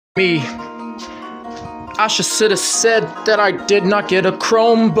Me. I should have said that I did not get a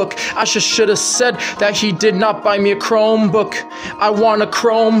Chromebook. I should have said that he did not buy me a Chromebook. I want a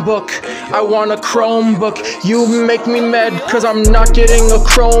Chromebook. I want a Chromebook. You make me mad cause I'm not getting a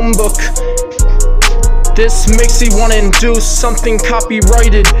Chromebook. This makes me want to induce something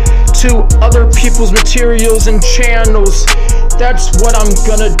copyrighted to other people's materials and channels. That's what I'm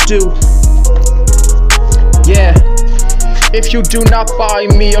gonna do. Yeah. If you do not buy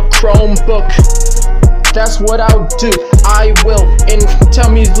me a Chromebook, that's what I'll do. I will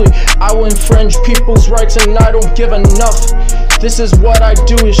infringe people's rights, and I don't give enough. This is what I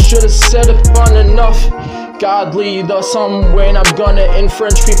do. You should have said it fun enough. Godly, thus I'm when I'm gonna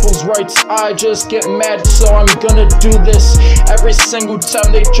infringe people's rights. I just get mad, so I'm gonna do this every single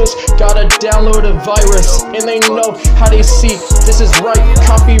time. They just gotta download a virus, and they know how they see this is right.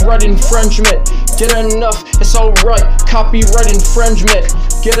 Copyright infringement. Get enough, it's alright. Copyright infringement.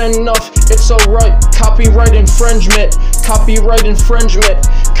 Get enough, it's alright. Copyright infringement. Copyright infringement.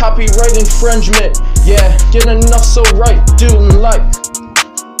 Copyright infringement. Yeah, get enough, so right. Dude, like,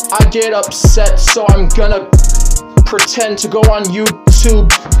 I get upset, so I'm gonna pretend to go on YouTube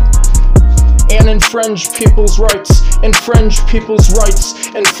and infringe people's rights, infringe people's rights,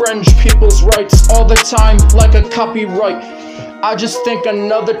 infringe people's rights all the time like a copyright. I just think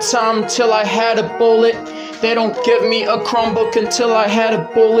another time till I had a bullet. They don't give me a Chromebook until I had a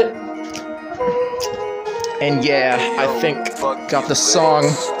bullet. And yeah, I think got the song,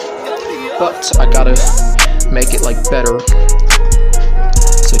 but I gotta make it like better.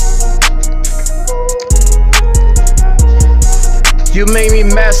 You made me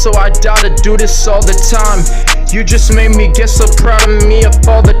mad, so I gotta do this all the time. You just made me get so proud of me up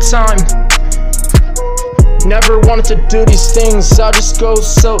all the time. Never wanted to do these things, I just go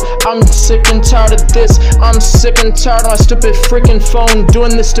so I'm sick and tired of this. I'm sick and tired of my stupid freaking phone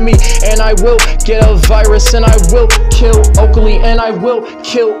doing this to me. And I will get a virus, and I will kill Oakley, and I will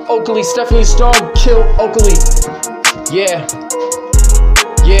kill Oakley. Stephanie's dog, kill Oakley. Yeah.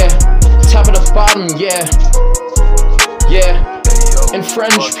 Yeah. Top of the bottom, yeah. Yeah.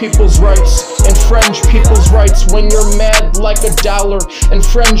 Infringe people's rights, infringe people's rights. When you're mad like $1,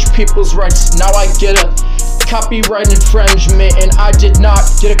 infringe people's rights. Now I get a copyright infringement, and I did not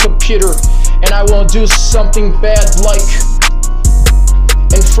get a computer, and I won't do something bad like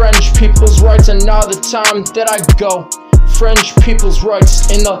infringe people's rights. And now the time that I go infringe people's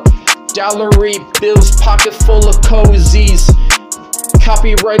rights in the $1 bills pocket full of cozies.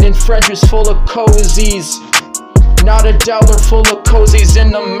 Copyright infringements full of cozies. Not $1 full of cozies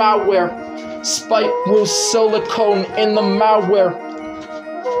in the malware. Spike rule silicone in the malware.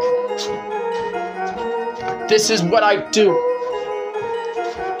 This is what I do.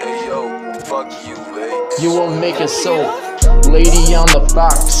 Hey yo, fuck you, hey. You won't make it so, lady on the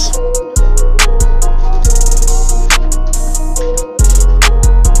box.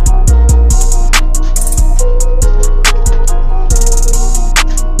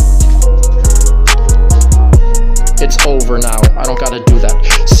 It's over now. I don't gotta do that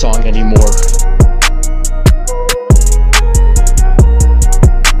song anymore.